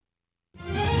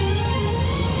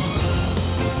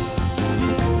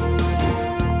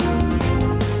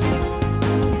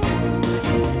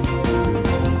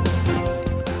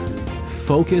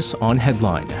Focus on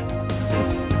Headline.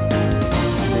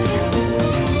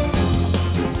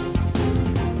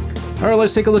 All right,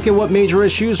 let's take a look at what major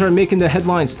issues are making the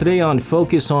headlines today on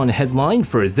Focus on Headline.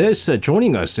 For this,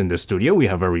 joining us in the studio, we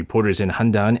have our reporters in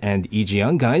Handan and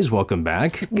Ijian. Guys, welcome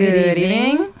back. Good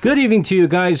evening. Good evening to you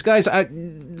guys. Guys,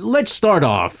 let's start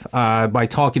off by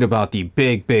talking about the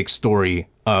big story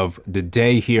of the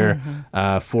day here.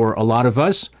 For a lot of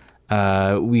us,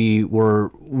 we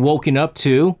were woken up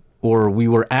to, or we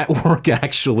were at work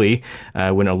actually,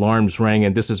 when alarms rang.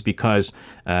 And this is because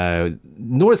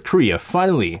North Korea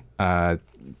finally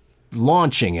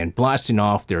launching and blasting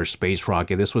off their space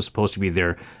rocket. This was supposed to be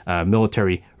their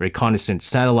military reconnaissance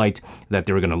satellite that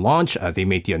they were going to launch. They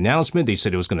made the announcement. They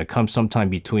said it was going to come sometime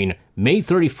between May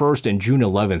 31st and June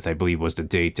 11th, I believe was the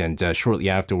date. And shortly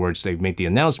afterwards, they made the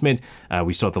announcement.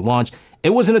 We saw the launch. It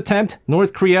was an attempt.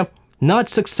 North Korea not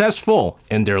successful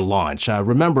in their launch.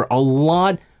 Remember, a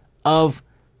lot of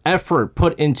effort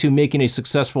put into making a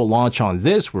successful launch on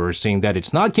this. We're seeing that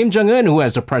it's not Kim Jong-un who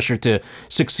has the pressure to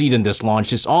succeed in this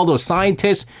launch. It's all those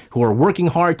scientists who are working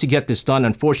hard to get this done.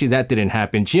 Unfortunately, that didn't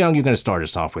happen. Jiyoung, you're going to start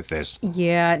us off with this.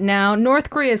 Yeah. Now, North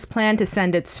Korea's plan to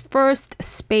send its first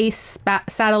space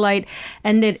satellite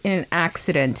ended in an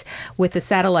accident with the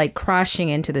satellite crashing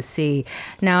into the sea.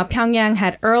 Now, Pyongyang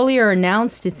had earlier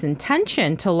announced its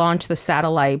intention to launch the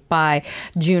satellite by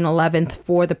June 11th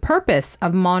for the purpose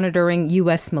of monitoring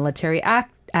U.S. military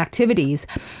activities.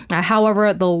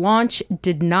 However, the launch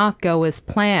did not go as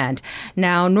planned.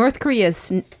 Now, North Korea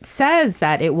says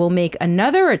that it will make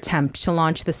another attempt to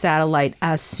launch the satellite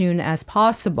as soon as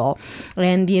possible.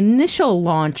 And the initial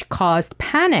launch caused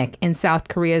panic in South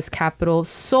Korea's capital,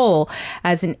 Seoul,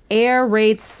 as an air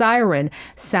raid siren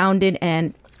sounded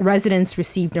and residents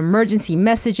received emergency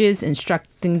messages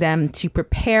instructing them to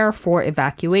prepare for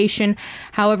evacuation.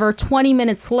 However, 20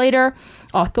 minutes later,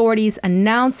 authorities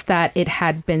announced that it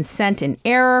had been sent in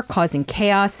error, causing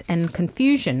chaos and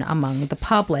confusion among the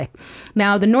public.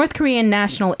 Now, the North Korean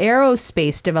National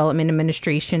Aerospace Development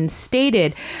Administration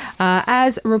stated,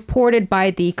 as reported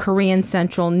by the Korean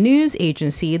Central News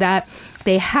Agency, that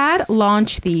they had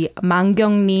launched the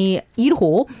Mangyongni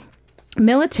 1호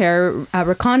military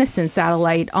reconnaissance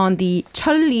satellite on the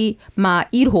Cheolli-ma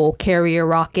 1호 carrier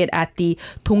rocket at the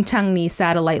Dongchangni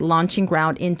satellite launching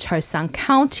ground in Cheolsang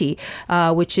County,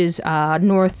 which is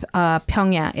North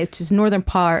Pyongyang. It is northern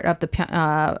part of the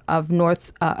of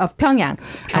Pyongyang.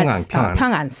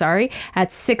 Pyongan, at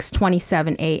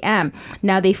 6:27 a.m.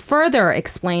 Now, they further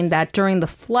explained that during the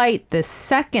flight, the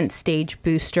second stage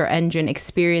booster engine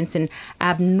experienced an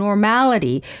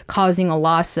abnormality, causing a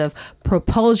loss of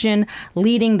propulsion,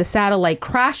 leading the satellite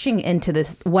crashing into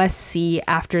the West Sea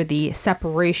after the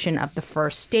separation of the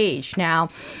first stage. Now,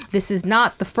 this is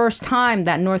not the first time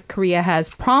that North Korea has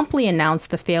promptly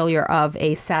announced the failure of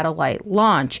a satellite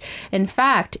launch. In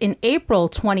fact, in April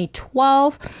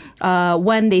 2012,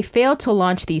 when they failed to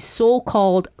launch the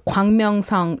so-called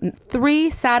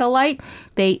Gwangmyeong-sung-3 satellite,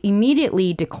 they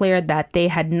immediately declared that they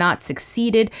had not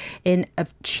succeeded in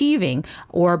achieving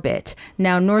orbit.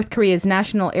 Now, North Korea's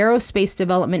National Aerospace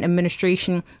Development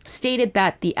Administration stated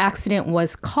that the accident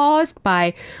was caused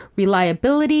by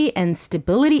reliability and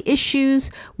stability issues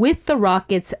with the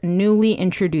rocket's newly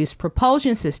introduced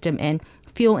propulsion system and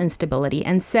fuel instability,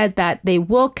 and said that they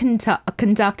will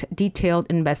conduct detailed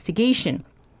investigation.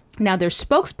 Now, their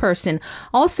spokesperson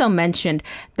also mentioned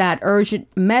that urgent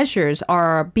measures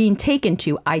are being taken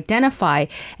to identify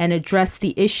and address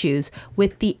the issues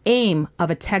with the aim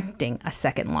of attempting a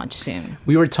second launch soon.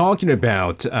 We were talking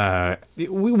about,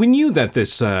 we knew that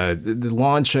this the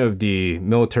launch of the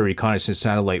military reconnaissance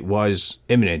satellite was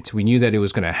imminent. We knew that it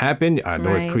was going to happen.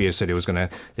 North Korea said they were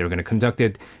going to conduct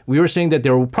it. We were saying that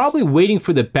they were probably waiting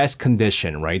for the best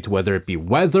condition, right? Whether it be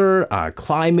weather,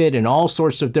 climate, and all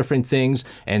sorts of different things.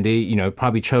 And they,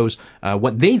 probably chose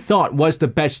what they thought was the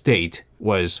best date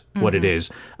was what it is.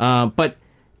 But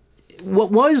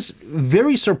what was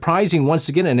very surprising, once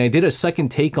again, and I did a second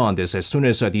take on this as soon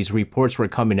as these reports were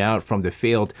coming out from the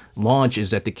failed launch,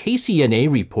 is that the KCNA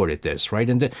reported this, right?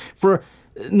 And for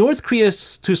North Korea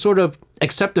to sort of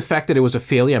accept the fact that it was a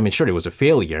failure. I mean, sure, it was a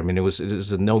failure. I mean, it was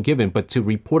a no given, but to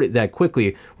report it that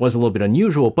quickly was a little bit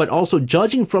unusual. But also,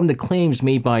 judging from the claims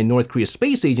made by North Korea's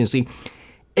space agency,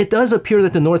 it does appear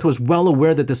that the North was well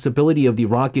aware that the stability of the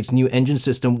rocket's new engine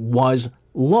system was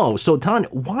low. So, Tan,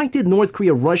 why did North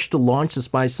Korea rush to launch the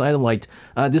spy satellite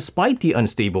despite the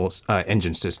unstable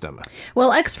engine system?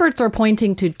 Well, experts are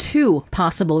pointing to two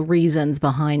possible reasons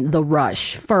behind the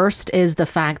rush. First is the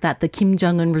fact that the Kim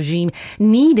Jong-un regime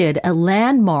needed a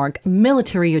landmark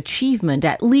military achievement,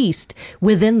 at least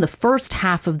within the first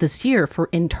half of this year, for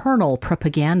internal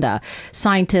propaganda.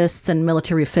 Scientists and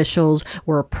military officials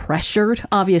were pressured,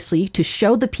 obviously, to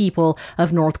show the people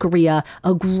of North Korea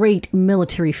a great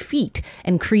military feat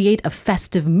and create a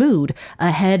festive mood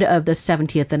ahead of the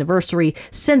 70th anniversary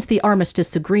since the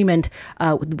armistice agreement,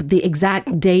 the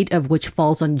exact date of which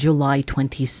falls on July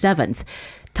 27th.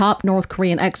 Top North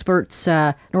Korea experts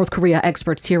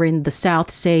here in the South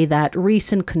say that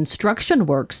recent construction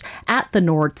works at the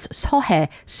North's Seohae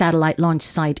satellite launch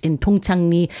site in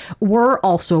Dongchangni were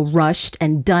also rushed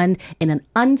and done in an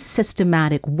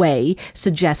unsystematic way,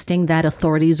 suggesting that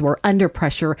authorities were under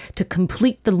pressure to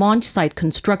complete the launch site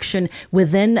construction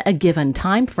within a given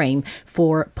time frame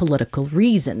for political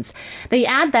reasons. They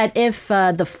add that if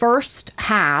the first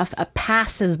half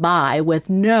passes by with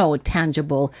no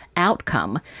tangible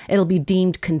outcome, it'll be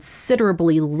deemed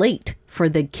considerably late for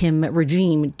the Kim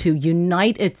regime to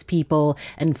unite its people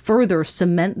and further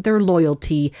cement their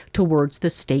loyalty towards the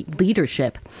state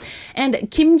leadership. And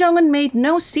Kim Jong-un made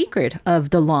no secret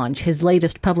of the launch. His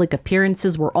latest public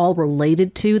appearances were all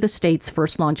related to the state's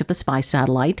first launch of the spy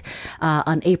satellite.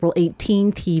 On April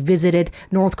 18th, he visited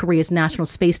North Korea's National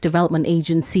Space Development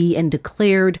Agency and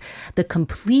declared the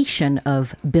completion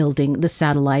of building the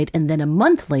satellite. And then a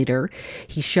month later,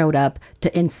 he showed up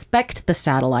to inspect the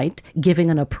satellite,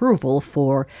 giving an approval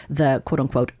for the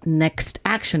quote-unquote next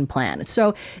action plan.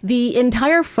 So the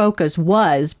entire focus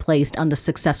was placed on the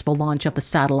successful launch of the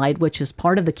satellite, which is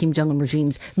part of the Kim Jong-un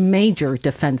regime's major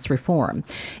defense reform.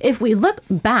 If we look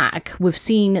back, we've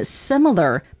seen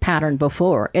similar pattern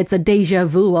before. It's a deja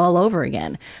vu all over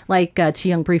again. Like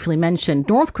Chi-young briefly mentioned,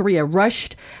 North Korea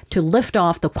rushed to lift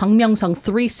off the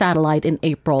Kwangmyongsong-3 satellite in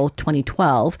April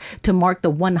 2012 to mark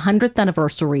the 100th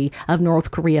anniversary of North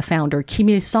Korea founder Kim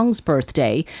Il-sung's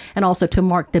birthday, and also to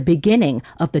mark the beginning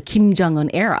of the Kim Jong-un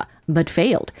era, but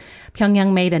failed.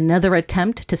 Pyongyang made another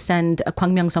attempt to send a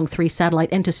Kwangmyongsong-3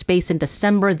 satellite into space in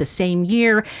December the same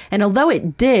year, and although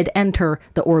it did enter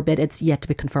the orbit, it's yet to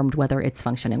be confirmed whether it's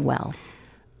functioning well.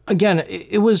 Again,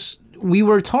 we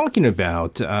were talking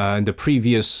about in the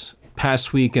previous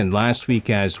past week and last week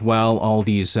as well, all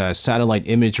these satellite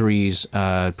imageries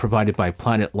provided by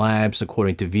Planet Labs,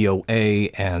 according to VOA,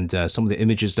 and some of the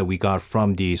images that we got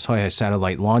from the Seohae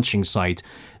satellite launching site,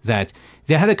 that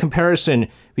they had a comparison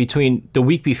between the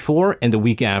week before and the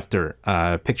week after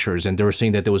pictures, and they were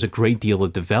saying that there was a great deal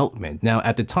of development. Now,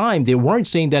 at the time, they weren't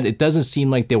saying that it doesn't seem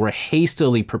like they were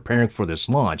hastily preparing for this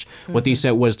launch. Mm-hmm. What they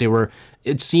said was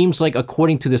it seems like,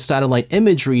 according to the satellite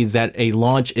imagery, that a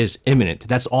launch is imminent.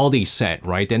 That's all they said,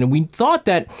 right? And we thought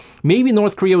that maybe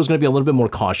North Korea was going to be a little bit more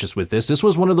cautious with this. This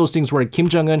was one of those things where Kim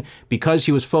Jong-un, because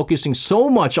he was focusing so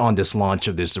much on this launch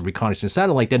of this reconnaissance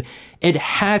satellite, that it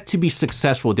had to be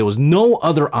successful. There was no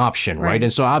other option, right?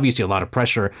 And so obviously a lot of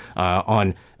pressure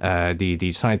on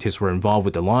the scientists were involved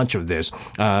with the launch of this.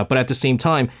 But at the same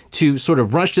time, to sort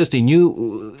of rush this, they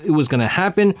knew it was going to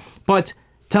happen. But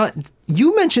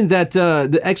you mentioned that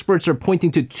the experts are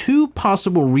pointing to two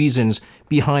possible reasons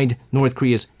behind North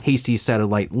Korea's hasty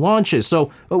satellite launches.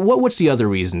 So what's the other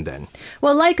reason then?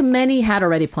 Well, like many had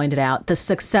already pointed out, the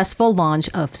successful launch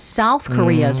of South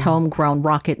Korea's homegrown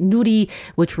rocket Nuri,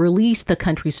 which released the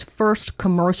country's first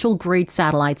commercial-grade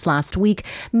satellites last week,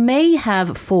 may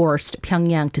have forced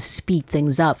Pyongyang to speed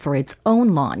things up for its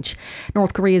own launch.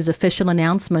 North Korea's official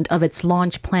announcement of its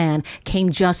launch plan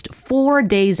came just 4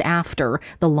 days after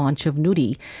the launch of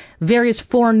Nuri. Various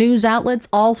foreign news outlets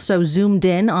also zoomed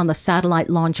in on the satellite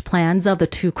launch plans of the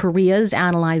two Koreas,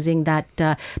 analyzing that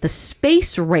the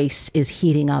space race is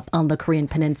heating up on the Korean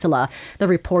peninsula. They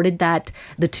reported that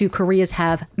the two Koreas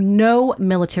have no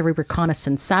military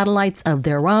reconnaissance satellites of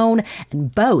their own,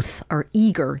 and both are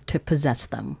eager to possess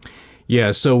them.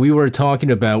 Yeah, so we were talking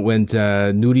about when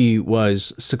Nuri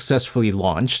was successfully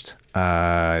launched,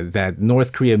 that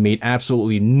North Korea made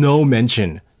absolutely no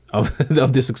mention of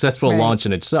the successful launch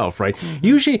in itself, right? Mm-hmm.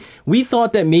 Usually, we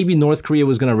thought that maybe North Korea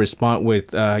was going to respond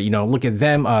with, look at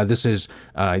them. They're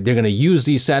going to use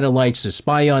these satellites to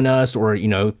spy on us, or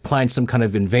plan some kind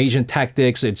of invasion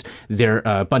tactics. They're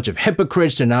a bunch of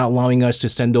hypocrites. They're not allowing us to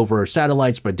send over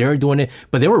satellites, but they're doing it.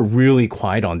 But they were really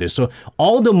quiet on this. So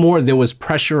all the more there was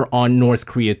pressure on North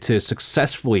Korea to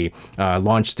successfully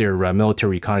launch their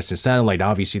military reconnaissance satellite.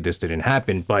 Obviously, this didn't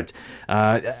happen, but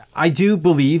I do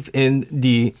believe in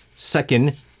the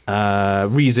second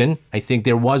reason, I think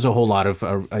there was a whole lot of,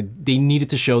 they needed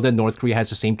to show that North Korea has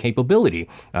the same capability.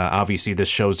 Obviously, this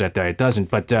shows that it doesn't.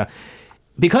 But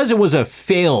because it was a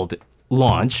failed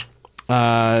launch,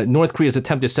 North Korea's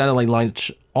attempted satellite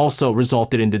launch also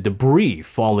resulted in the debris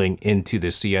falling into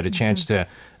the sea. I had a chance to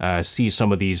see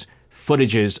some of these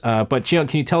footages. But Jiyoung,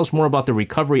 can you tell us more about the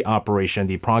recovery operation,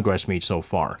 the progress made so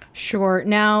far? Sure.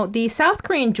 Now, the South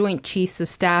Korean Joint Chiefs of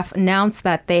Staff announced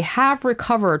that they have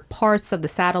recovered parts of the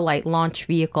satellite launch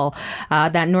vehicle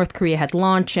that North Korea had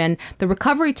launched, and the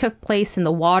recovery took place in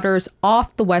the waters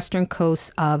off the western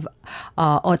coast of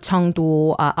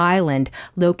Ochangdo Island,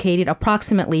 located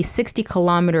approximately 60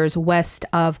 kilometers west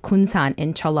of Kunsan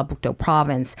in Jeollabuk-do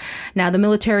province. Now, the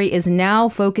military is now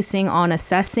focusing on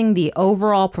assessing the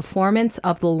overall performance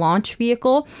of the launch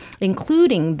vehicle,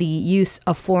 including the use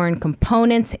of foreign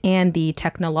components and the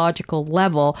technological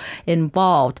level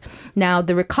involved. Now,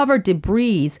 the recovered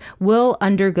debris will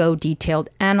undergo detailed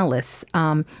analysis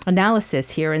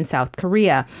here in South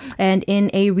Korea. And in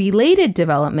a related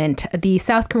development, the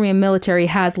South Korean military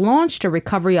has launched a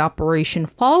recovery operation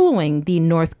following the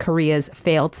North Korea's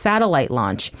failed satellite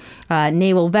launch.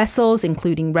 Naval vessels,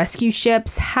 including rescue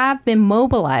ships, have been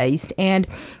mobilized and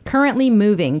currently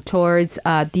moving towards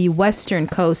the western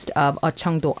coast of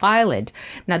Ochangdo Island.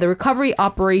 Now, the recovery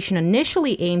operation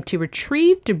initially aimed to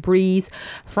retrieve debris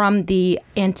from the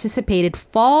anticipated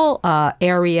fall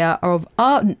area of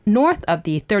north of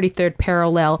the 33rd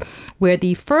parallel, where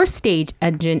the first stage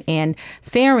engine and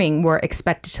fairing were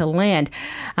expected to land.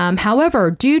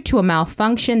 However, due to a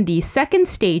malfunction, the second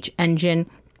stage engine,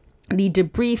 the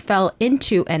debris fell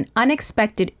into an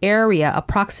unexpected area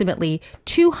approximately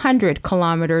 200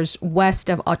 kilometers west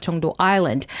of Ochangdo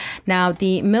Island. Now,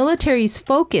 the military's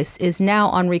focus is now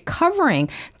on recovering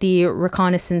the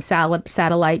reconnaissance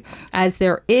satellite, as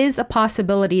there is a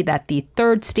possibility that the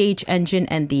third stage engine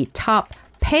and the top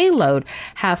payload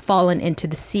have fallen into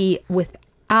the sea without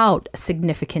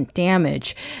significant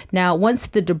damage. Now, once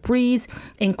the debris,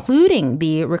 including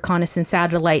the reconnaissance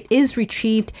satellite, is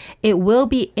retrieved, it will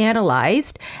be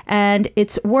analyzed. And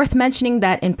it's worth mentioning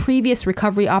that in previous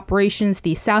recovery operations,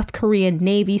 the South Korean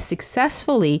Navy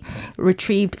successfully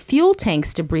retrieved fuel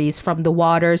tanks debris from the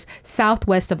waters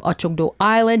southwest of Ochangdo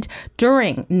Island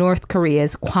during North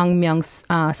Korea's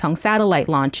Kwangmyeong-sung satellite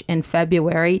launch in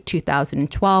February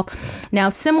 2012. Now,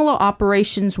 similar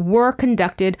operations were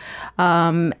conducted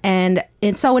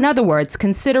and so, in other words,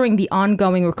 considering the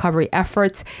ongoing recovery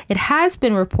efforts, it has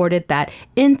been reported that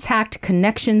intact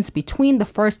connections between the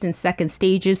first and second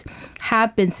stages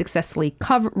have been successfully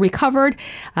recovered,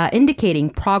 indicating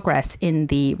progress in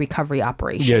the recovery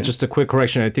operation. Yeah, just a quick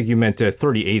correction. I think you meant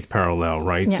 38th parallel,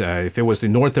 right? Yeah. If it was the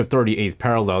north of 38th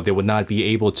parallel, they would not be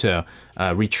able to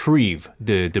retrieve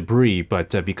the debris,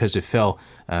 but because it fell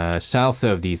south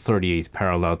of the 38th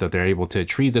parallel, that they're able to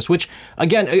retrieve this, which,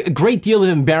 again, a great deal of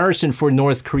embarrassment for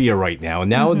North Korea right now.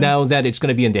 Now that it's going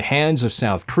to be in the hands of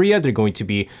South Korea, they're going to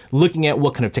be looking at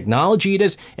what kind of technology it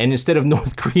is, and instead of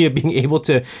North Korea being able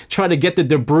to try to get the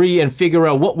debris and figure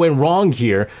out what went wrong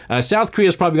here, South Korea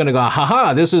is probably going to go,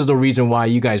 haha, this is the reason why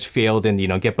you guys failed, and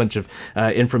get a bunch of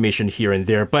information here and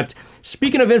there. But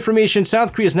speaking of information,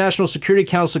 South Korea's National Security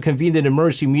Council convened an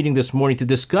emergency meeting this morning to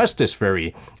discuss this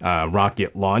very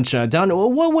rocket launch. Don,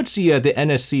 what's the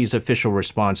NSC's official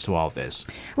response to all this?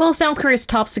 Well, South Korea's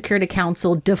top Security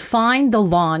Council defined the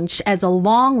launch as a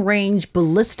long-range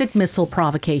ballistic missile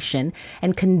provocation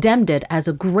and condemned it as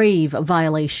a grave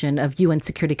violation of UN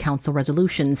Security Council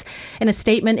resolutions. In a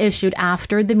statement issued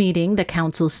after the meeting, the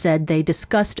council said they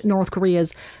discussed North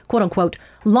Korea's quote-unquote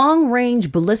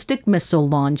long-range ballistic missile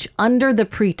launch under the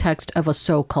pretext of a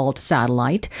so-called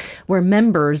satellite, where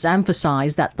members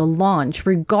emphasized that the launch,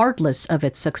 regardless of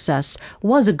its success,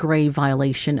 was a grave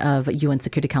violation of UN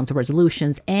Security Council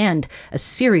resolutions and a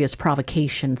serious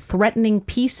provocation threatening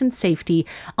peace and safety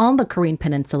on the Korean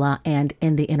Peninsula and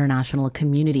in the international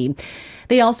community.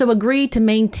 They also agreed to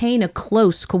maintain a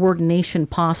close coordination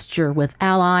posture with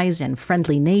allies and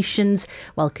friendly nations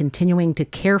while continuing to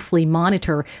carefully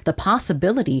monitor the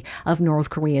possibility of North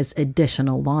Korea's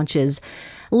additional launches.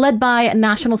 Led by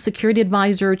National Security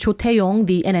Advisor Cho Tae-yong,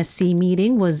 the NSC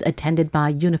meeting was attended by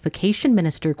Unification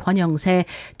Minister Kwon Young-se,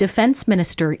 Defense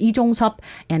Minister Lee Jong-sup,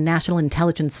 and National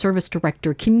Intelligence Service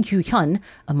Director Kim Kyu-hyun,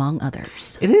 among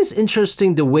others. It is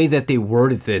interesting the way that they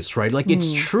worded this, right? Like,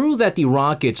 it's true that the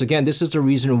rockets, again, this is the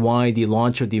reason why the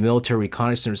launch of the military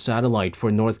reconnaissance satellite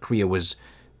for North Korea was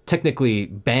technically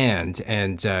banned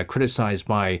and criticized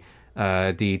by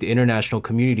the international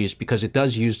communities, because it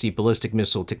does use the ballistic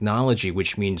missile technology,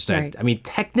 which means that, Right. I mean,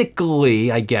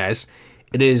 technically, I guess,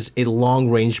 It is a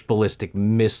long-range ballistic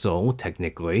missile,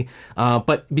 technically.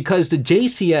 But because the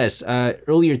JCS,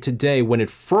 earlier today, when it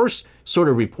first sort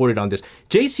of reported on this,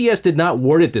 JCS did not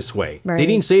word it this way. Right. They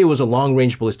didn't say it was a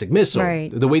long-range ballistic missile. Right.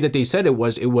 The way that they said it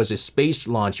was a space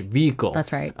launch vehicle.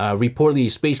 That's right. Reportedly, a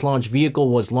space launch vehicle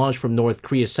was launched from North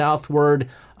Korea southward,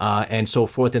 and so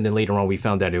forth. And then later on, we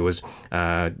found that it was,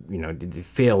 it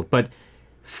failed. But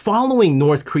following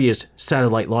North Korea's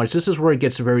satellite launch, this is where it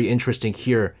gets very interesting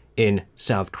here in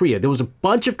South Korea. There was a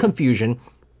bunch of confusion,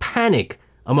 panic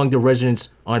among the residents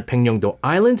on Paekmyeongdo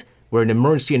Island, where an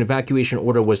emergency and evacuation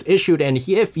order was issued. And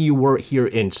if you were here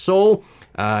in Seoul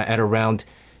at around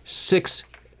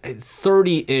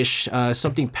 6:30-ish,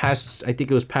 something past, I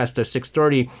think it was past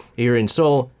 6:30 here in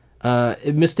Seoul, a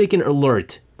mistaken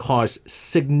alert caused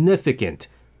significant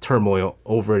turmoil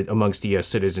amongst the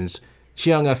citizens.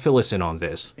 Chiang, fill us in on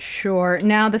this. Sure.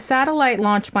 Now, the satellite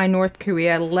launched by North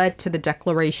Korea led to the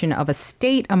declaration of a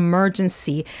state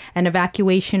emergency and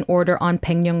evacuation order on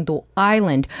Paekmyeongdo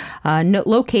Island,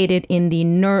 located in the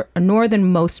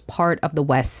northernmost part of the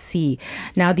West Sea.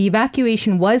 Now, the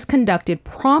evacuation was conducted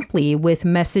promptly with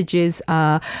messages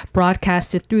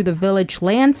broadcasted through the village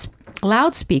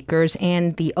loudspeakers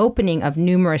and the opening of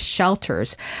numerous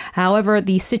shelters. However,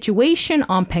 the situation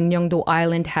on Paekmyeongdo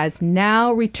Island has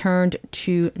now returned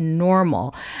to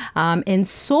normal. In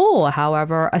Seoul,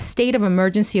 however, a state of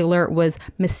emergency alert was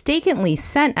mistakenly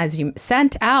sent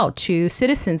out to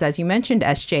citizens, as you mentioned,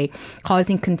 SJ,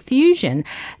 causing confusion.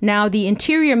 Now, the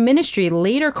Interior Ministry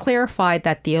later clarified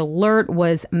that the alert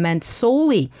was meant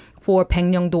solely for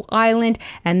Paekmyeongdo Island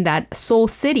and that Seoul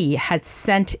City had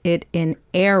sent it in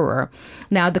error.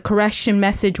 Now, the correction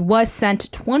message was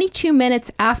sent 22 minutes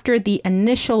after the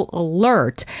initial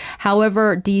alert.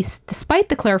 However, despite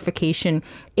the clarification,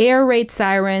 air raid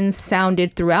sirens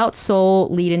sounded throughout Seoul,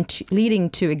 leading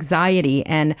to anxiety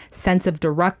and sense of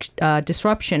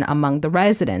disruption among the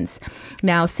residents.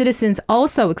 Now, citizens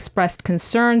also expressed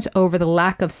concerns over the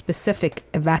lack of specific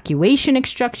evacuation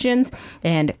instructions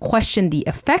and questioned the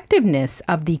effectiveness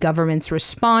of the government's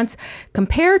response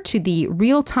compared to the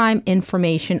real-time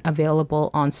information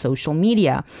available on social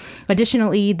media.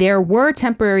 Additionally, there were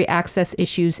temporary access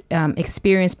issues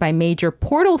experienced by major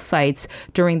portal sites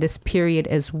during this period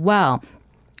as well.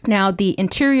 Now, the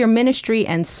Interior Ministry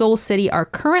and Seoul City are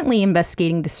currently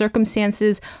investigating the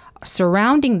circumstances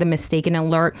surrounding the mistaken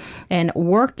alert and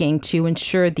working to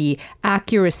ensure the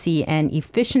accuracy and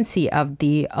efficiency of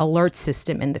the alert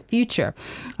system in the future.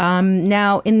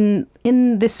 Now, in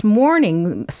this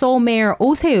morning, Seoul Mayor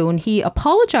Oh Se-eun, he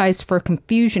apologized for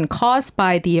confusion caused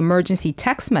by the emergency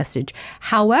text message.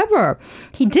 However,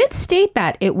 he did state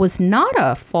that it was not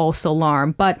a false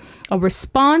alarm, but a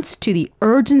response to the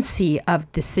urgency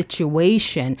of the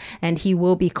situation. And he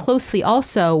will be closely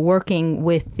also working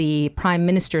with the Prime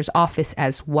Minister's office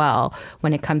as well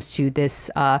when it comes to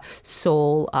this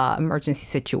Seoul emergency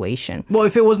situation. Well,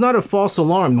 if it was not a false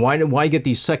alarm, why get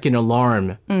the second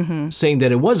alarm saying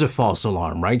that it was a false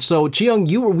alarm, right? So,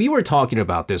 Jiyoung, we were talking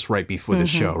about this right before the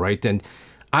show, right? And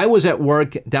I was at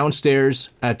work downstairs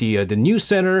at the news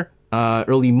center.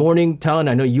 Early morning, Talon,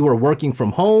 I know you were working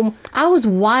from home. I was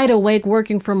wide awake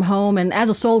working from home, and as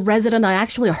a Seoul resident, I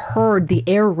actually heard the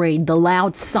air raid, the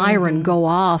loud siren go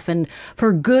off, and for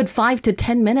a good 5 to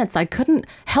 10 minutes, I couldn't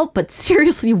help but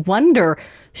seriously wonder,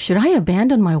 should I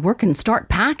abandon my work and start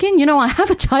packing? You know, I have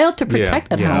a child to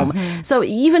protect at home. So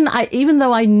even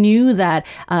though I knew that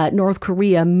North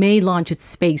Korea may launch its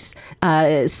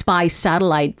spy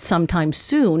satellite sometime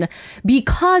soon,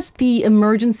 because the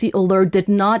emergency alert did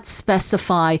not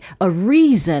specify a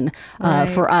reason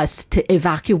for us to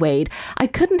evacuate, I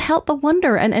couldn't help but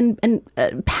wonder and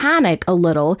panic a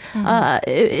little.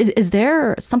 Is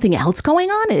there something else going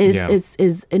on?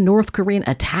 Is a North Korean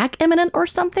attack imminent or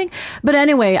something? But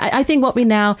anyway, I think what we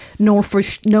now know for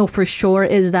sure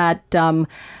is that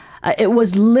it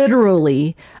was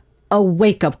literally a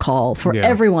wake-up call for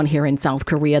everyone here in South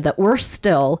Korea that we're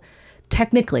still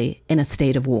technically in a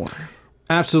state of war.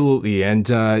 Absolutely.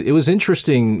 And it was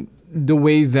interesting the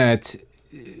way that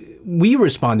we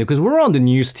responded, because we're on the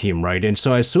news team, right? And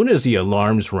so as soon as the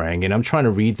alarms rang, and I'm trying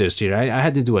to read this, I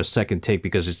had to do a second take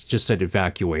because it just said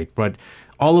evacuate. But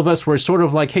all of us were sort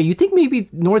of like, hey, you think maybe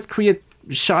North Korea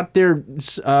shot their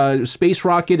space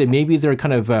rocket and maybe they're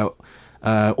kind of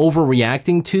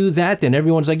overreacting to that? And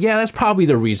everyone's like, yeah, that's probably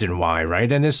the reason why,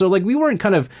 right? And so like we weren't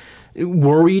kind of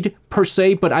worried per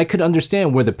se, but I could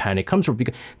understand where the panic comes from,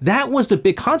 because that was the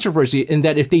big controversy, in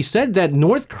that if they said that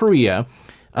North Korea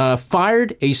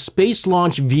fired a space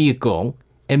launch vehicle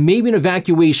and maybe an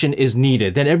evacuation is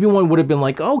needed, then everyone would have been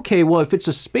like, okay, well, if it's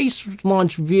a space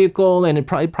launch vehicle and it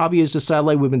probably is the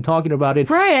satellite, we've been talking about it.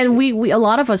 Right, and we a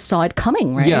lot of us saw it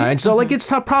coming, right? Yeah, and so like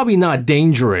it's probably not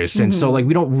dangerous, and so like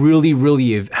we don't really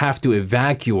have to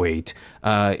evacuate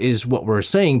is what we're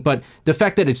saying. But the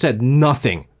fact that it said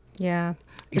nothing Yeah.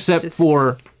 except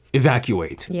for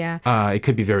evacuate, Yeah. It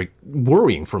could be very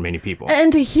worrying for many people.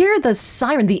 And to hear the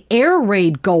siren, the air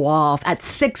raid go off at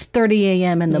 6:30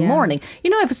 a.m. in the morning. You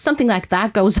know, if something like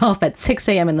that goes off at 6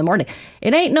 a.m. in the morning,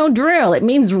 it ain't no drill. It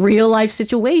means real life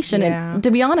situation. Yeah. And to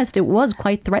be honest, it was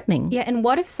quite threatening. Yeah, and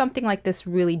what if something like this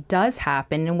really does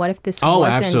happen? And what if this Oh,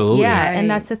 wasn't? absolutely. Yeah, Right. and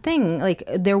that's the thing. Like,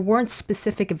 there weren't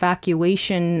specific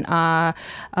evacuation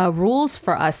rules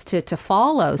for us to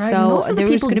follow. So Most of the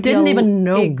there was people gonna be didn't a- even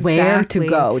know where to Exactly.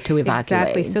 go to evacuate.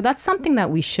 Exactly. So that's something that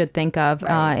we should think of.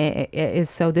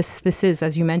 So this is,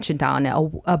 as you mentioned, Don,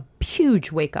 a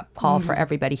huge wake up call for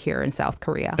everybody here in South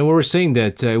Korea. And we were saying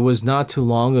that it was not too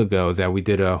long ago that we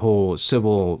did a whole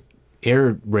civil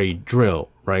air raid drill,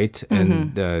 right?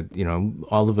 And you know,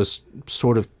 all of us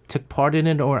sort of took part in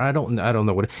it, or I don't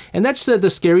know what. And that's the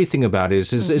scary thing about it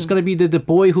is it's going to be the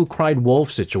boy who cried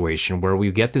wolf situation where we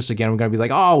get this again. We're going to be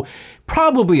like, oh,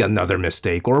 probably another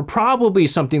mistake, or probably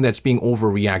something that's being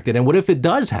overreacted. And what if it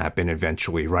does happen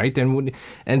eventually, right? And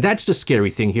that's the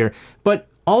scary thing here. But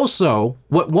also,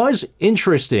 what was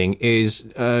interesting is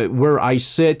where I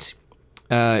sit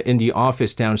in the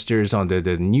office downstairs on the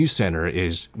news center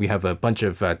is we have a bunch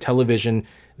of television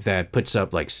that puts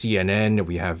up like CNN.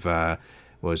 We have,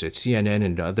 CNN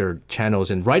and other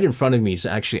channels. And right in front of me is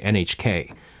actually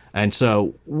NHK. And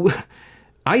so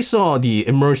I saw the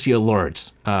emergency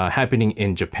alerts happening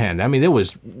in Japan. I mean, there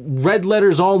was red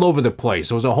letters all over the place.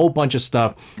 There was a whole bunch of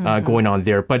stuff going on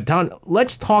there. But Don,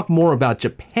 let's talk more about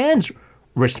Japan's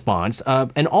response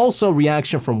and also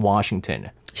reaction from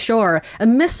Washington. Sure. A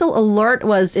missile alert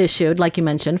was issued, like you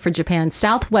mentioned, for Japan's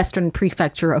southwestern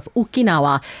prefecture of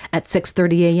Okinawa at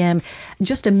 6:30 a.m.,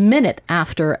 just a minute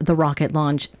after the rocket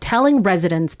launch, telling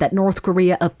residents that North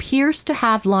Korea appears to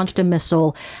have launched a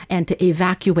missile and to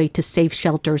evacuate to safe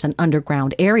shelters and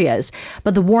underground areas.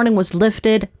 But the warning was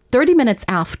lifted 30 minutes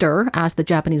after, as the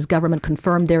Japanese government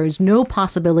confirmed there is no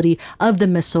possibility of the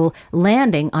missile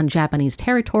landing on Japanese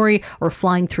territory or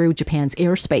flying through Japan's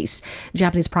airspace.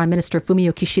 Japanese Prime Minister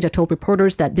Fumio Kishida told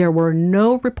reporters that there were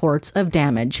no reports of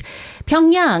damage.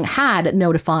 Pyongyang had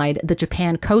notified the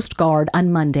Japan Coast Guard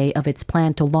on Monday of its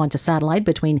plan to launch a satellite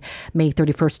between May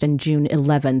 31st and June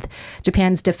 11th.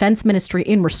 Japan's defense ministry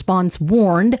in response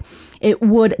warned it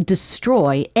would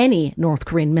destroy any North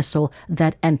Korean missile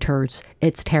that enters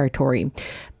its territory.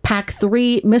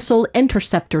 PAC-3 missile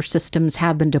interceptor systems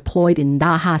have been deployed in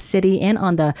Naha City and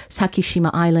on the Sakishima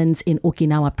Islands in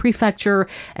Okinawa Prefecture,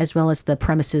 as well as the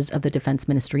premises of the Defense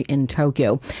Ministry in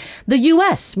Tokyo. The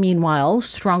U.S., meanwhile,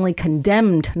 strongly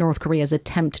condemned North Korea's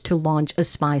attempt to launch a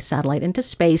spy satellite into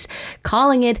space,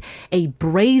 calling it a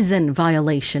brazen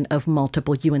violation of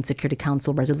multiple UN Security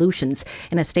Council resolutions.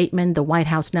 In a statement, the White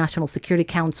House National Security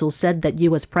Council said that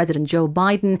U.S. President Joe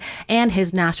Biden and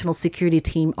his national security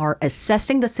team are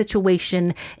assessing the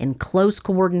situation in close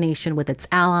coordination with its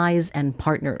allies and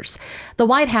partners. The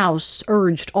White House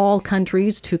urged all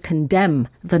countries to condemn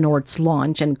the Nord's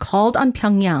launch and called on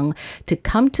Pyongyang to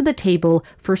come to the table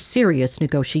for serious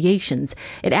negotiations.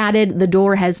 It added the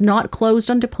door has not closed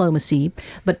on diplomacy,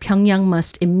 but Pyongyang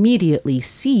must immediately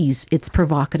cease its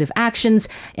provocative actions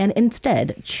and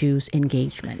instead choose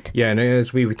engagement. Yeah, and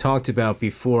as we talked about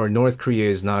before, North Korea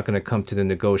is not going to come to the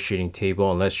negotiating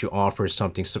table unless you offer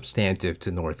something substantive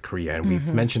to North Korea. And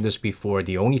we've mentioned this before.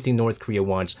 The only thing North Korea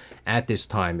wants at this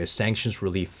time is sanctions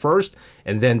relief first,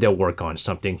 and then they'll work on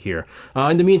something here.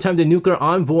 In the meantime, the nuclear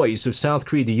envoys of South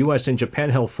Korea, the U.S. and Japan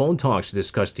held phone talks to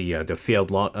discuss the failed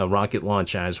rocket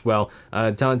launch as well.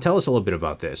 Don, tell us a little bit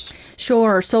about this.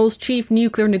 Sure. Seoul's chief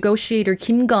nuclear negotiator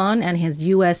Kim Gon and his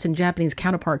U.S. and Japanese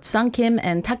counterparts Sang Kim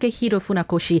and Takehiro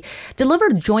Funakoshi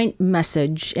delivered a joint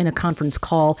message in a conference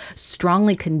call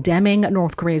strongly condemning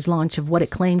North Korea's launch of what it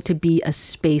claimed to be a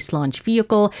space launch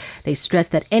vehicle. They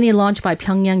stressed that any launch by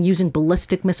Pyongyang using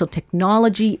ballistic missile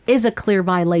technology is a clear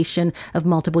violation of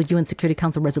multiple UN Security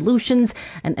Council resolutions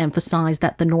and emphasized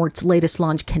that the Nord's latest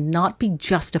launch cannot be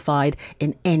justified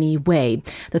in any way.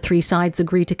 The three sides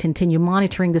agreed to continue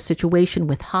monitoring the situation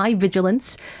with high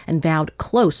vigilance and vowed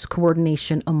close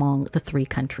coordination among the three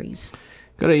countries.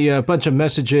 Got a bunch of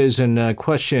messages and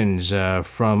questions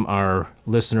from our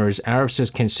listeners. Arif says,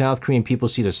 can South Korean people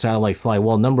see the satellite fly?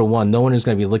 Well, number one, no one is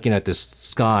going to be looking at the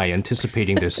sky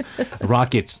anticipating this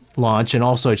rocket launch. And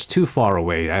also, it's too far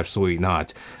away. Absolutely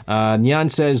not. Nyan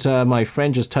says, my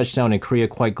friend just touched down in Korea.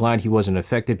 Quite glad he wasn't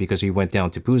affected because he went down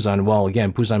to Busan. Well,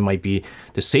 again, Busan might be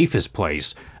the safest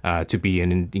place to be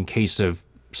in case of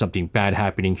something bad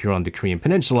happening here on the Korean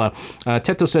Peninsula.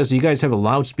 Teto says, do you guys have a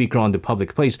loudspeaker on the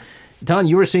public place? Don,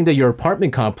 you were saying that your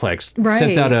apartment complex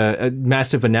sent out a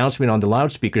massive announcement on the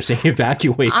loudspeaker saying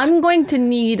evacuate. I'm going to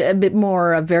need a bit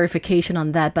more verification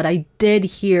on that, but I did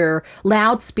hear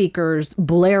loudspeakers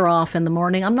blare off in the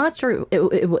morning. I'm not sure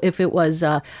if it was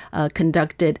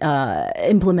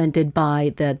implemented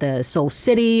by the Seoul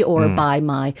city or by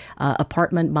my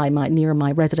apartment, near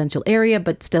my residential area,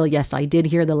 but still, yes, I did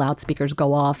hear the loudspeakers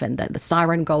go off and the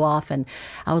siren go off, and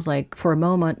I was like, for a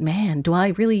moment, man, do I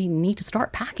really need to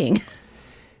start packing?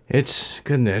 It's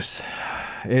a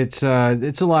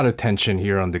lot of tension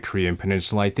here on the Korean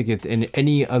Peninsula. I think in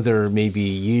any other maybe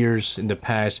years in the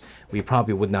past, we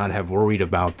probably would not have worried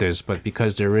about this. But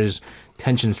because there is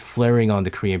tensions flaring on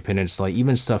the Korean Peninsula,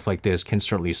 even stuff like this can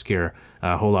certainly scare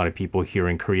a whole lot of people here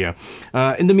in Korea.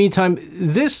 In the meantime,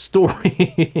 this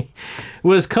story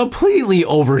was completely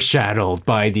overshadowed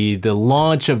by the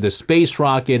launch of the space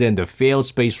rocket and the failed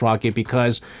space rocket,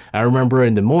 because I remember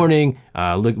in the morning,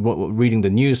 reading the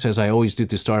news as I always do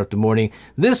to start off the morning,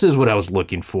 this is what I was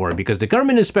looking for, because the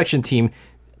government inspection team,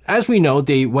 as we know,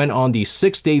 they went on the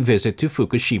 6-day visit to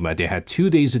Fukushima. They had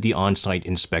 2 days of the on-site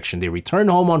inspection. They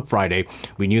returned home on Friday.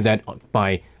 We knew that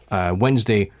by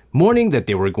Wednesday morning that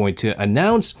they were going to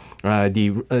announce the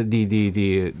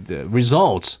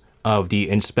results of the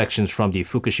inspections from the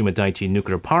Fukushima Daiichi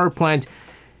nuclear power plant.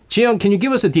 Jiyoung, can you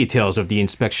give us the details of the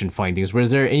inspection findings? Was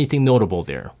there anything notable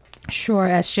there? Sure,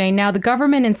 SJ. Now, the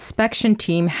government inspection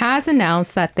team has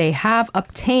announced that they have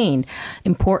obtained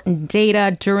important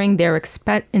data during their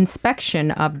inspection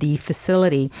of the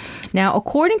facility. Now,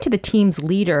 according to the team's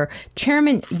leader,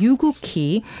 Chairman Yoo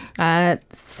Guk-hee,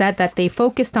 said that they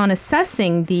focused on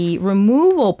assessing the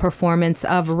removal performance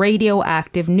of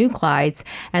radioactive nuclides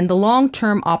and the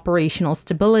long-term operational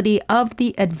stability of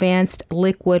the Advanced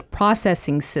Liquid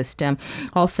Processing System,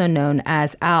 also known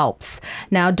as ALPS.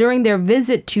 Now, during their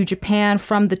visit to Japan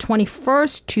from the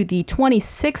 21st to the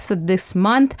 26th of this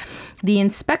month, the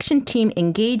inspection team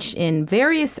engaged in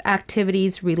various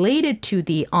activities related to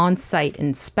the on-site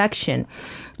inspection.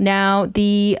 Now,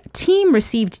 the team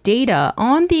received data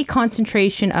on the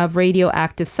concentration of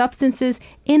radioactive substances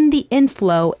in the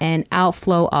inflow and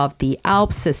outflow of the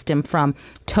ALPS system from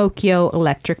Tokyo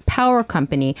Electric Power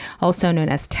Company, also known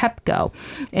as TEPCO.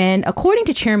 And according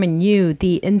to Chairman Yoo,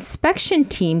 the inspection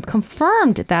team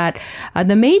confirmed that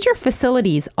the major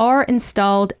facilities are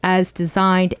installed as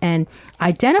designed and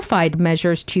identified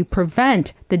measures to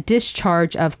prevent the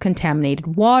discharge of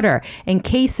contaminated water in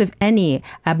case of any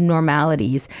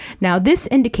abnormalities. Now, this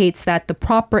indicates that the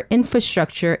proper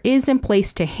infrastructure is in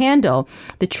place to handle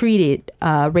the treated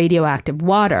radioactive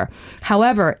water.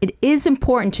 However, it is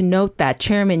important to note that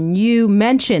Chairman Yoo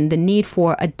mentioned the need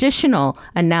for additional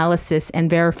analysis and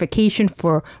verification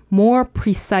for more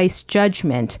precise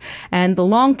judgment, and the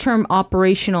long-term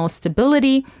operational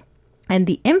stability and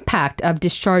the impact of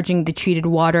discharging the treated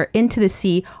water into the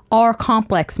sea are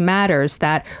complex matters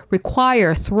that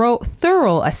require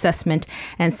thorough assessment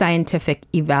and scientific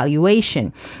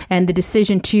evaluation. And the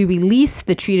decision to release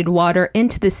the treated water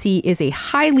into the sea is a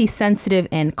highly sensitive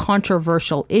and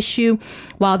controversial issue.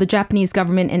 While the Japanese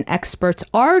government and experts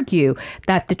argue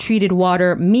that the treated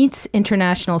water meets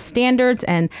international standards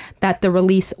and that the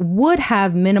release would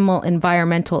have minimal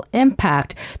environmental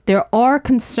impact, there are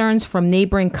concerns from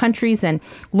neighboring countries and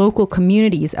local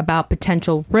communities about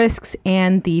potential risks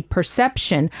and the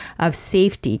perception of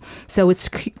safety. So it's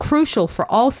crucial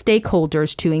for all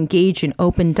stakeholders to engage in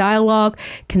open dialogue,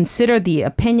 consider the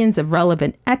opinions of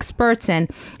relevant experts, and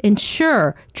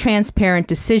ensure transparent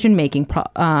decision-making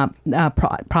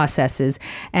processes.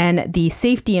 And the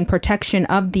safety and protection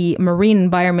of the marine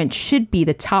environment should be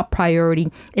the top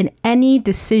priority in any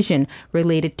decision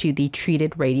related to the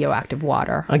treated radioactive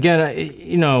water. Again,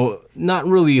 not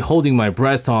really holding my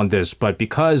breath on this, but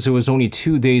because it was only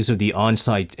 2 days of the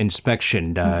on-site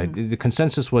inspection, the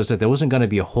consensus was that there wasn't going to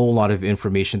be a whole lot of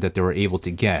information that they were able to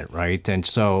get, right? And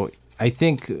so I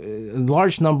think a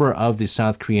large number of the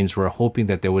South Koreans were hoping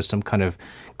that there was some kind of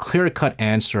clear-cut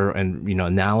answer and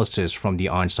analysis from the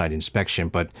on-site inspection,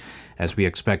 but as we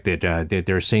expected,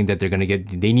 they're saying that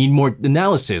they need more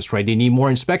analysis, right? They need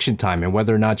more inspection time, and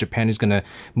whether or not Japan is going to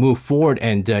move forward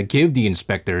and give the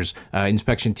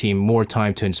inspection team more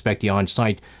time to inspect the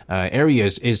on-site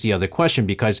areas is the other question,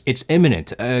 because it's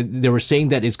imminent. They were saying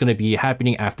that it's going to be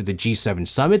happening after the G7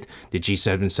 summit. The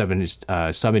G7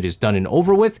 summit is done and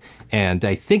over with, and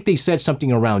I think they said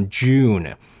something around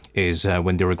June is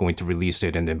when they were going to release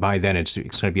it. And then by then, it's going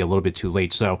to be a little bit too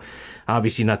late. So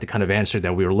obviously not the kind of answer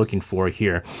that we were looking for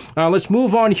here. Let's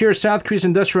move on here. South Korea's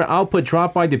industrial output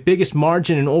dropped by the biggest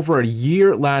margin in over a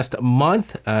year last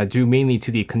month, due mainly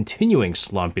to the continuing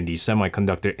slump in the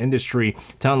semiconductor industry.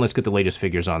 Town, let's get the latest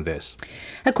figures on this.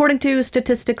 According to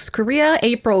Statistics Korea,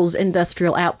 April's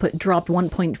industrial output dropped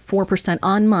 1.4%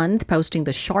 on month, posting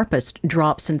the sharpest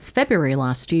drop since February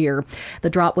last year. The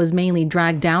drop was mainly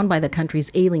dragged down by the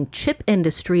country's ailing chip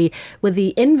industry, with the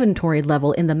inventory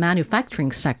level in the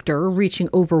manufacturing sector reaching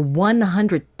over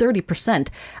 130%,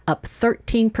 up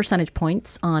 13 percentage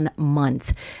points on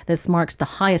month. This marks the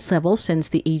highest level since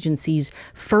the agency's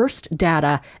first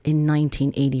data in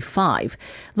 1985.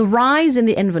 The rise in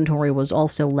the inventory was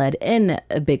also led in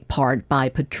a big part by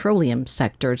petroleum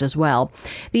sectors as well.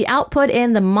 The output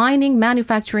in the mining,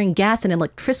 manufacturing, gas, and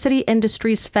electricity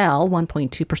industries fell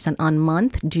 1.2% on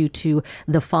month due to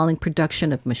the falling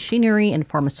production of machinery and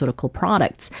pharmaceutical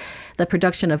products. The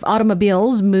production of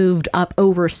automobiles moved up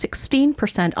over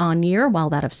 16% on year, while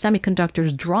that of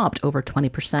semiconductors dropped over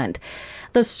 20%.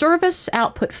 The service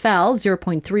output fell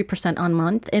 0.3% on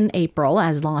month in April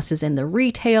as losses in the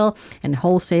retail and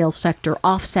wholesale sector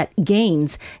offset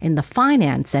gains in the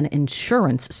finance and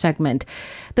insurance segment.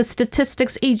 The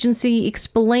statistics agency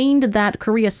explained that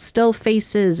Korea still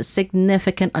faces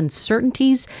significant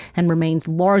uncertainties and remains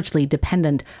largely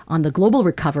dependent on the global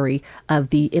recovery of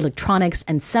the electronics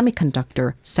and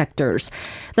semiconductor sectors.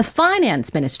 The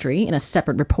finance ministry, in a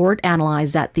separate report,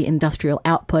 analyzed that the industrial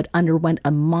output underwent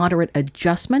a moderate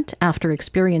adjustment after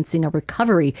experiencing a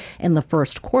recovery in the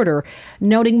first quarter,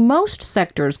 noting most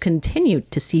sectors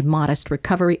continued to see modest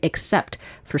recovery except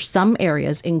for some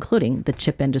areas, including the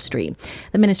chip industry.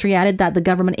 The ministry added that the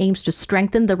government aims to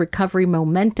strengthen the recovery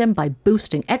momentum by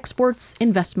boosting exports,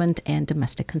 investment, and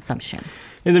domestic consumption.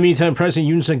 In the meantime,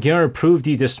 President Yoon Suk-yeol approved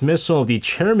the dismissal of the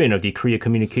chairman of the Korea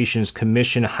Communications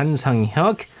Commission, Han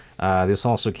Sang-hyuk. This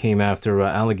also came after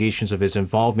allegations of his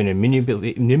involvement in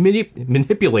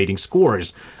manipulating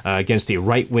scores against a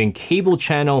right-wing cable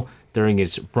channel during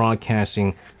its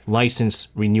broadcasting license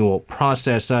renewal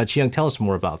process. Jiyoung, tell us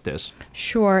more about this.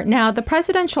 Sure. Now, the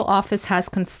presidential office has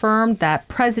confirmed that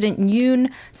President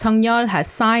Yoon Suk-yeol has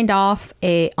signed off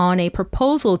on a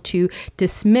proposal to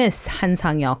dismiss Han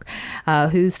Sang-hyuk,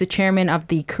 who's the chairman of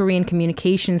the Korean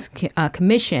Communications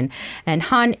Commission. And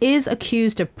Han is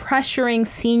accused of pressuring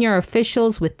senior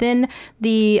officials within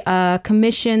the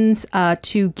commissions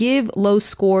to give low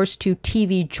scores to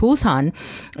TV Joseon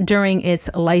during its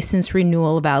license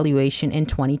renewal evaluation in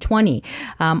 2020.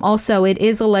 Also, it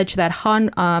is alleged that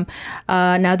Han,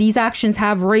 now these actions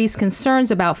have raised concerns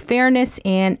about fairness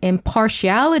and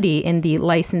impartiality in the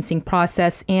licensing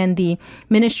process, and the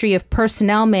Ministry of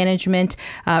Personnel Management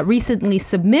recently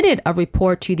submitted a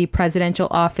report to the presidential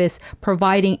office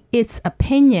providing its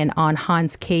opinion on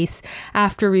Han's case.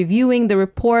 After reviewing the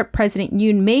report, President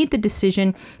Yoon made the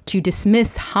decision to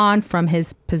dismiss Han from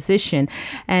his position.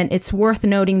 And it's worth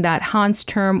noting that Han's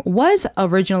term was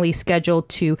originally scheduled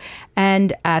to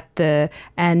end at the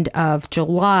end of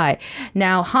July.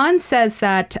 Now, Han says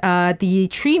that the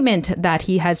treatment that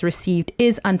he has received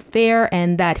is unfair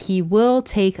and that he will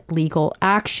take legal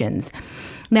actions.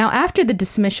 Now, after the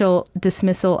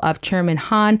dismissal of Chairman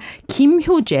Han, Kim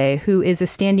Hyo-jae, who is a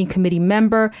standing committee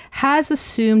member, has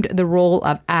assumed the role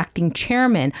of acting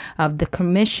chairman of the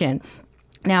commission.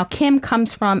 Now, Kim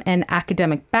comes from an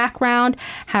academic background,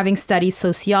 having studied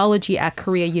sociology at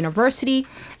Korea University,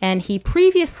 and he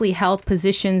previously held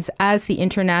positions as the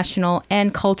International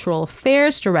and Cultural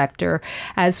Affairs Director,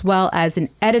 as well as an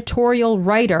editorial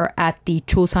writer at the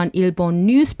Joseon Ilbo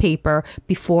newspaper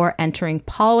before entering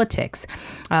politics.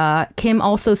 Kim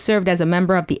also served as a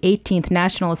member of the 18th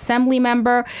National Assembly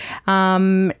member,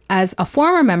 as a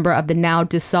former member of the now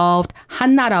dissolved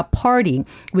Hannara Party,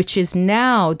 which is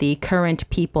now the current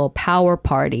People Power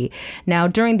Party. Now,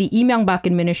 during the Lee Myung-bak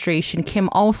administration, Kim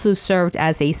also served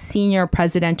as a senior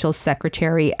presidential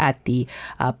secretary at the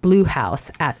Blue House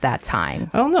at that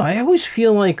time. I don't know. I always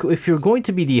feel like if you're going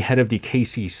to be the head of the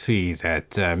KCC,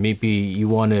 that maybe you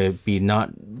want to be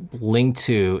not linked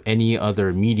to any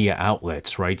other media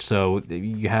outlets, right? So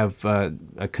you have a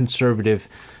conservative,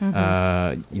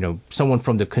 someone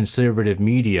from the conservative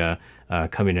media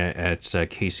coming at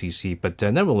KCC. But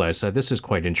nevertheless, this is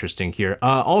quite interesting here.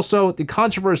 Also, the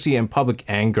controversy and public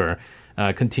anger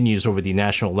continues over the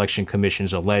National Election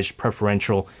Commission's alleged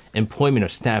preferential employment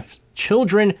of staff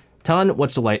children. Tan,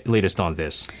 what's the latest on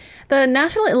this? The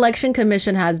National Election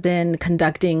Commission has been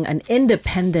conducting an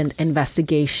independent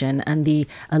investigation on the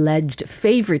alleged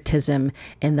favoritism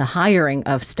in the hiring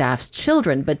of staff's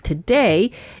children. But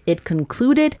today, it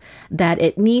concluded that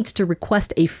it needs to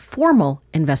request a formal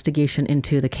investigation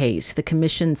into the case. The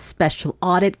Commission's Special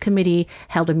Audit Committee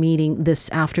held a meeting this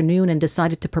afternoon and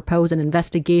decided to propose an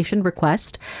investigation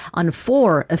request on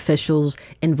 4 officials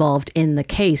involved in the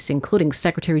case, including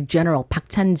Secretary General Park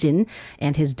Chan-jin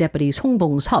and his deputies Hong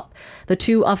Bong-seop. The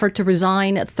 2 offered to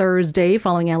resign Thursday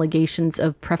following allegations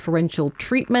of preferential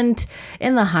treatment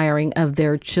in the hiring of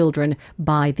their children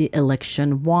by the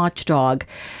election watchdog.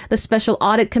 The Special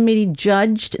Audit Committee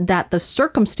judged that the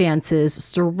circumstances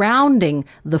surrounding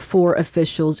the 4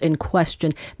 officials in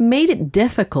question made it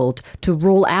difficult to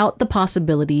rule out the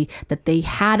possibility that they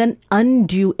had an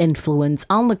undue influence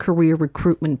on the career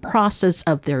recruitment process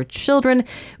of their children,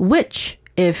 which,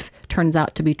 if turns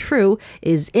out to be true,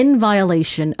 is in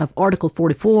violation of Article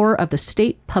 44 of the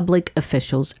State Public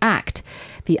Officials Act.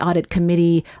 The audit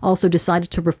committee also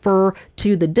decided to refer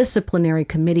to the disciplinary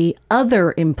committee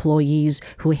other employees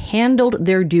who handled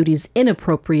their duties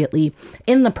inappropriately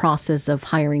in the process of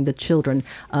hiring the children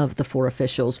of the 4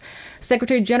 officials.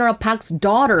 Secretary General Park's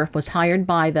daughter was hired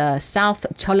by the South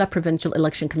Cholla Provincial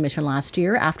Election Commission last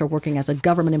year after working as a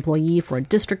government employee for a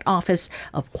district office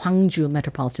of Gwangju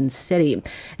Metropolitan City.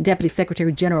 Deputy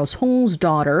Secretary General Song's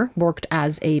daughter worked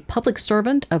as a public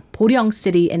servant of Boryong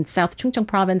City in South Chungcheong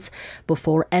Province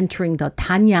before entering the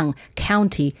Danyang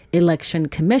County Election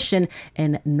Commission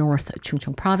in North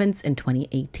Chungcheong Province in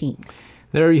 2018.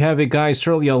 There you have it, guys.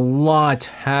 Certainly a lot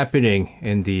happening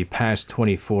in the past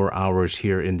 24 hours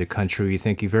here in the country.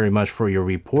 Thank you very much for your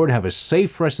report. Have a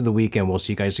safe rest of the week, and we'll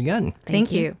see you guys again.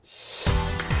 Thank you.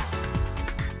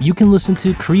 You can listen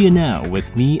to Korea Now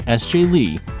with me, SJ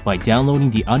Lee, by downloading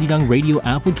the Arirang Radio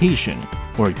application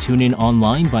or tune in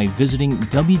online by visiting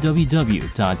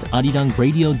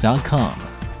www.arirangradio.com.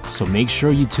 So make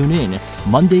sure you tune in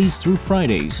Mondays through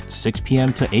Fridays, 6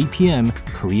 p.m. to 8 p.m.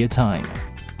 Korea time.